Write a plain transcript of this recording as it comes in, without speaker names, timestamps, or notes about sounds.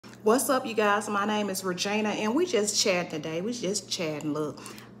What's up, you guys? My name is Regina, and we just chatting today. We just chatting. Look,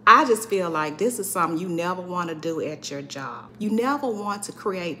 I just feel like this is something you never want to do at your job. You never want to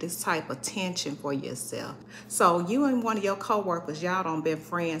create this type of tension for yourself. So you and one of your coworkers, y'all done been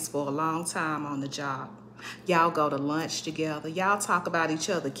friends for a long time on the job. Y'all go to lunch together. Y'all talk about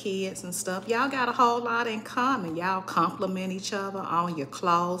each other kids and stuff. Y'all got a whole lot in common. Y'all compliment each other on your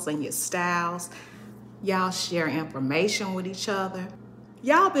clothes and your styles. Y'all share information with each other.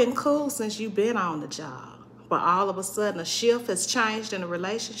 Y'all been cool since you've been on the job, but all of a sudden a shift has changed in the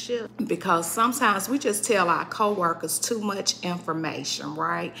relationship because sometimes we just tell our coworkers too much information,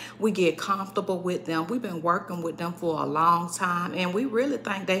 right? We get comfortable with them. We've been working with them for a long time and we really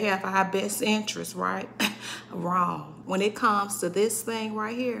think they have our best interests, right? Wrong. When it comes to this thing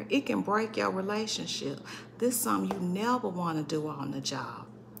right here, it can break your relationship. This is something you never want to do on the job.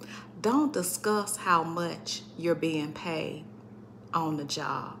 Don't discuss how much you're being paid on the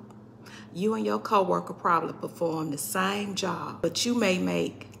job. You and your coworker probably perform the same job, but you may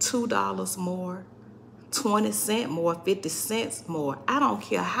make $2 more, 20 cents more, 50 cents more. I don't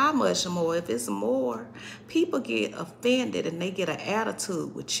care how much more. If it's more, people get offended and they get an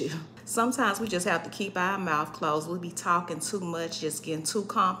attitude with you. Sometimes we just have to keep our mouth closed. We be talking too much, just getting too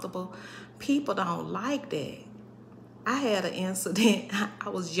comfortable. People don't like that. I had an incident. I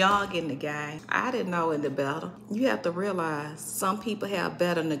was young in the game. I didn't know any better. You have to realize some people have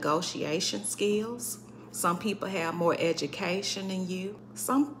better negotiation skills. Some people have more education than you.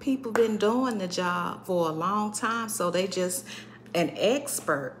 Some people been doing the job for a long time, so they just an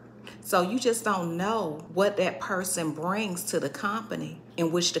expert. So you just don't know what that person brings to the company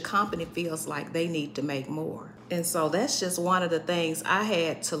in which the company feels like they need to make more. And so that's just one of the things I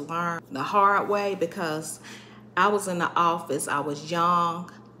had to learn the hard way because I was in the office, I was young,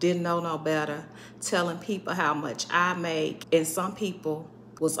 didn't know no better, telling people how much I make. And some people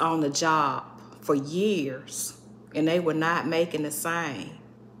was on the job for years and they were not making the same.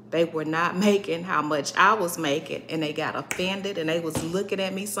 They were not making how much I was making and they got offended and they was looking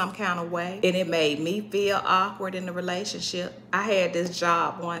at me some kind of way. And it made me feel awkward in the relationship. I had this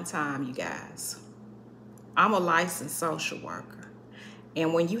job one time, you guys. I'm a licensed social worker.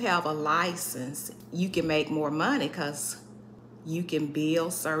 And when you have a license, you can make more money because you can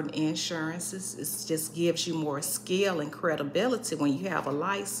bill certain insurances. It just gives you more skill and credibility when you have a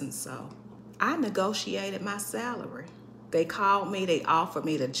license. So I negotiated my salary. They called me, they offered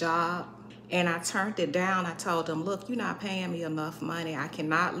me the job, and I turned it down. I told them, look, you're not paying me enough money. I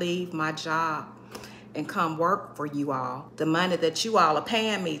cannot leave my job and come work for you all. The money that you all are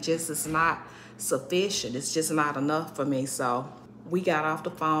paying me just is not sufficient. It's just not enough for me. So we got off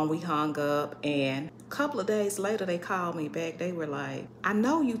the phone, we hung up, and a couple of days later, they called me back. They were like, I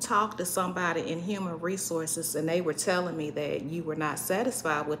know you talked to somebody in human resources and they were telling me that you were not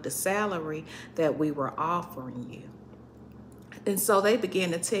satisfied with the salary that we were offering you. And so they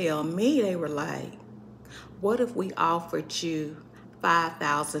began to tell me, they were like, what if we offered you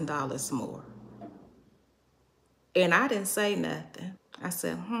 $5,000 more? And I didn't say nothing. I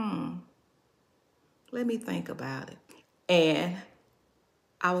said, let me think about it. And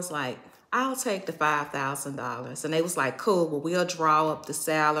I was like, I'll take the $5,000. And they was like, cool, well, we'll draw up the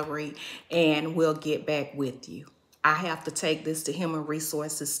salary and we'll get back with you. I have to take this to human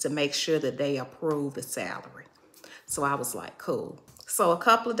resources to make sure that they approve the salary. So I was like, cool. So a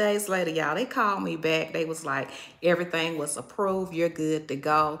couple of days later, y'all, they called me back. They was like, everything was approved. You're good to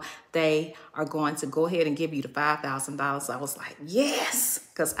go. They are going to go ahead and give you the $5,000. I was like, yes,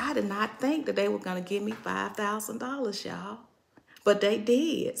 because I did not think that they were going to give me $5,000, y'all. But they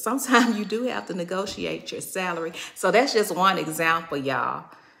did. Sometimes you do have to negotiate your salary. So that's just one example, y'all.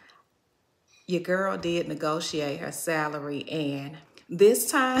 Your girl did negotiate her salary, and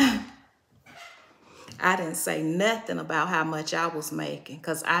this time I didn't say nothing about how much I was making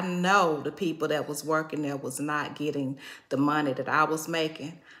because I know the people that was working there was not getting the money that I was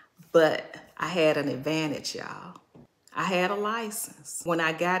making. But I had an advantage, y'all. I had a license. When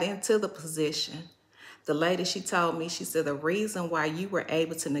I got into the position, the lady, she told me, she said, the reason why you were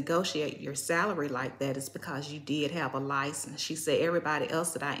able to negotiate your salary like that is because you did have a license. She said everybody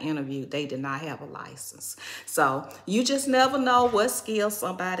else that I interviewed, they did not have a license. So you just never know what skills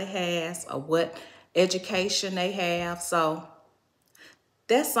somebody has or what education they have. So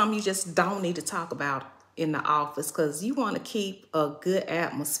that's something you just don't need to talk about in the office because you want to keep a good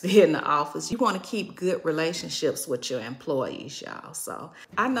atmosphere in the office. You want to keep good relationships with your employees, y'all. So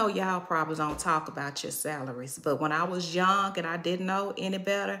I know y'all probably don't talk about your salaries, but when I was young and I didn't know any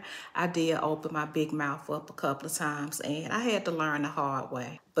better, I did open my big mouth up a couple of times and I had to learn the hard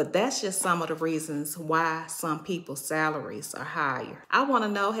way. But that's just some of the reasons why some people's salaries are higher. I want to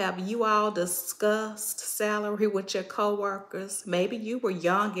know, have you all discussed salary with your coworkers? Maybe you were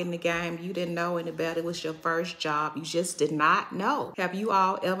young in the game. You didn't know any better. It was your first job. You just did not know. Have you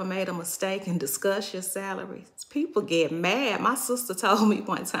all ever made a mistake and discussed your salaries? People get mad. My sister told me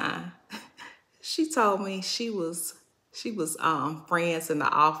one time. She told me she was friends in the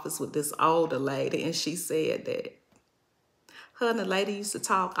office with this older lady, and she said that her and the lady used to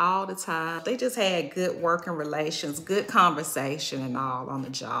talk all the time. They just had good working relations, good conversation and all on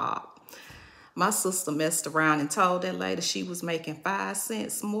the job. My sister messed around and told that lady she was making 5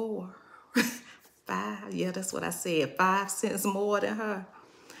 cents more. Yeah, that's what I said, 5 cents more than her.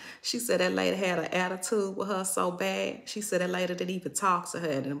 She said that lady had an attitude with her so bad. She said that lady didn't even talk to her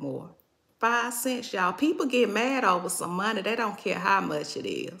anymore. 5 cents, y'all. People get mad over some money. They don't care how much it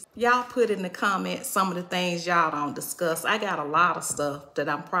is. Y'all put in the comments some of the things y'all don't discuss. I got a lot of stuff that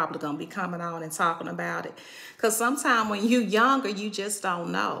I'm probably going to be coming on and talking about it. Because sometimes when you're younger, you just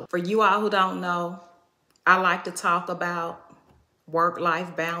don't know. For you all who don't know, I like to talk about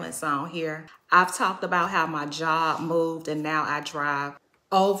work-life balance on here. I've talked about how my job moved and now I drive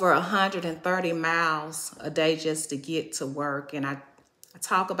over 130 miles a day just to get to work. And I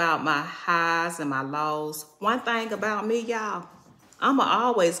talk about my highs and my lows. One thing about me, y'all, I'ma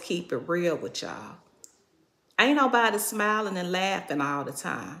always keep it real with y'all. Ain't nobody smiling and laughing all the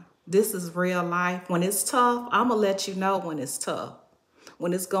time. This is real life. When it's tough, I'ma let you know when it's tough.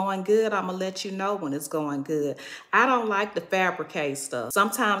 When it's going good, I'm going to let you know when it's going good. I don't like to fabricate stuff.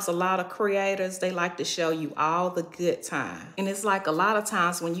 Sometimes a lot of creators, they like to show you all the good times. And it's like a lot of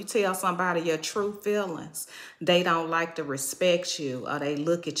times when you tell somebody your true feelings, they don't like to respect you or they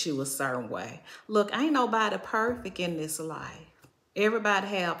look at you a certain way. Look, ain't nobody perfect in this life. Everybody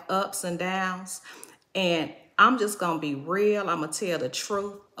have ups and downs. And I'm just going to be real. I'm going to tell the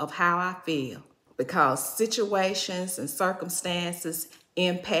truth of how I feel. Because situations and circumstances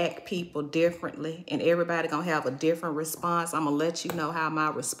impact people differently, and everybody gonna have a different response. I'm gonna let you know how my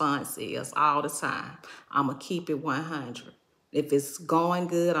response is all the time. I'm gonna keep it 100. If it's going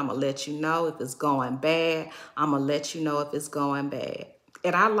good, I'm gonna let you know. If it's going bad, I'm gonna let you know if it's going bad.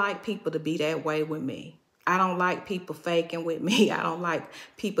 And I like people to be that way with me. I don't like people faking with me. I don't like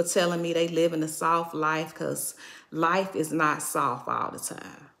people telling me they living a soft life, because life is not soft all the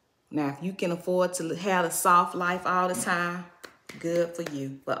time. Now, if you can afford to have a soft life all the time, good for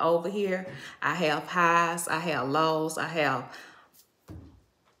you. But over here, I have highs, I have lows, I have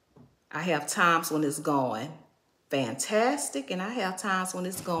times when it's going fantastic, and I have times when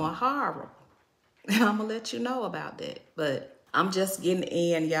it's going horrible. And I'm gonna let you know about that. But I'm just getting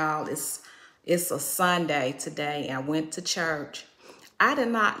in, y'all. It's a Sunday today, and I went to church. I did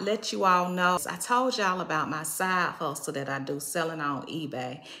not let you all know. I told y'all about my side hustle that I do, selling on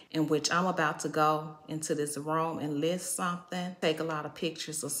eBay, in which I'm about to go into this room and list something, take a lot of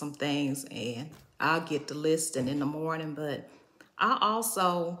pictures of some things, and I'll get the listing in the morning. But I'm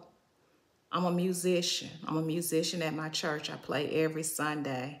a musician. I'm a musician at my church. I play every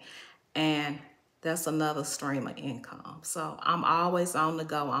Sunday, and that's another stream of income. So I'm always on the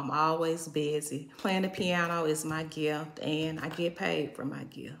go. I'm always busy. Playing the piano is my gift, and I get paid for my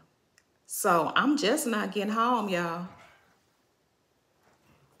gift. So I'm just not getting home, y'all.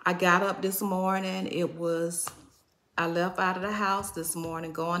 I got up this morning. I left out of the house this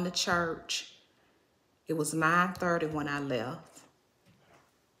morning going to church. It was 9:30 when I left.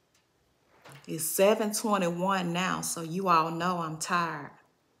 It's 7:21 now, so you all know I'm tired.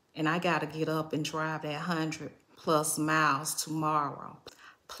 And I got to get up and drive that 100+ miles tomorrow.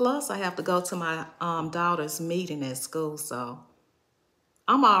 Plus, I have to go to my daughter's meeting at school, so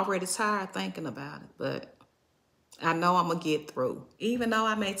I'm already tired thinking about it, but I know I'm going to get through. Even though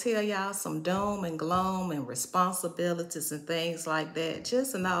I may tell y'all some doom and gloom and responsibilities and things like that,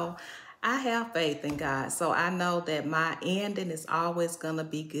 just know I have faith in God. So I know that my ending is always going to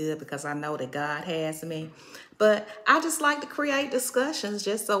be good, because I know that God has me. But I just like to create discussions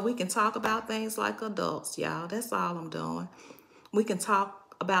just so we can talk about things like adults, y'all. That's all I'm doing. We can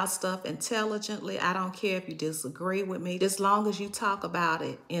talk about stuff intelligently. I don't care if you disagree with me, as long as you talk about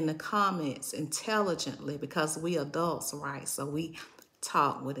it in the comments intelligently, because we adults, right? So we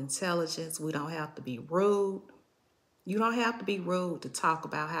talk with intelligence. We don't have to be rude. You don't have to be rude to talk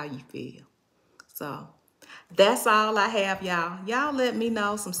about how you feel. So that's all I have, y'all. Y'all let me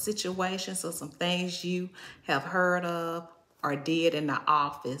know some situations or some things you have heard of or did in the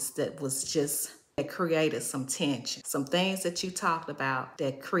office that created some tension. Some things that you talked about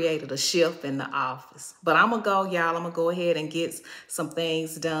that created a shift in the office. But I'm going to go, y'all. I'm going to go ahead and get some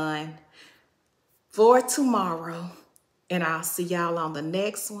things done for tomorrow. And I'll see y'all on the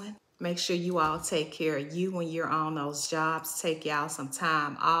next one. Make sure you all take care of you when you're on those jobs. Take y'all some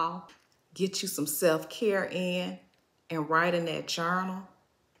time off. Get you some self-care in and write in that journal.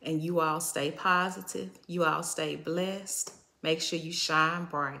 And you all stay positive. You all stay blessed. Make sure you shine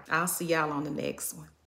bright. I'll see y'all on the next one.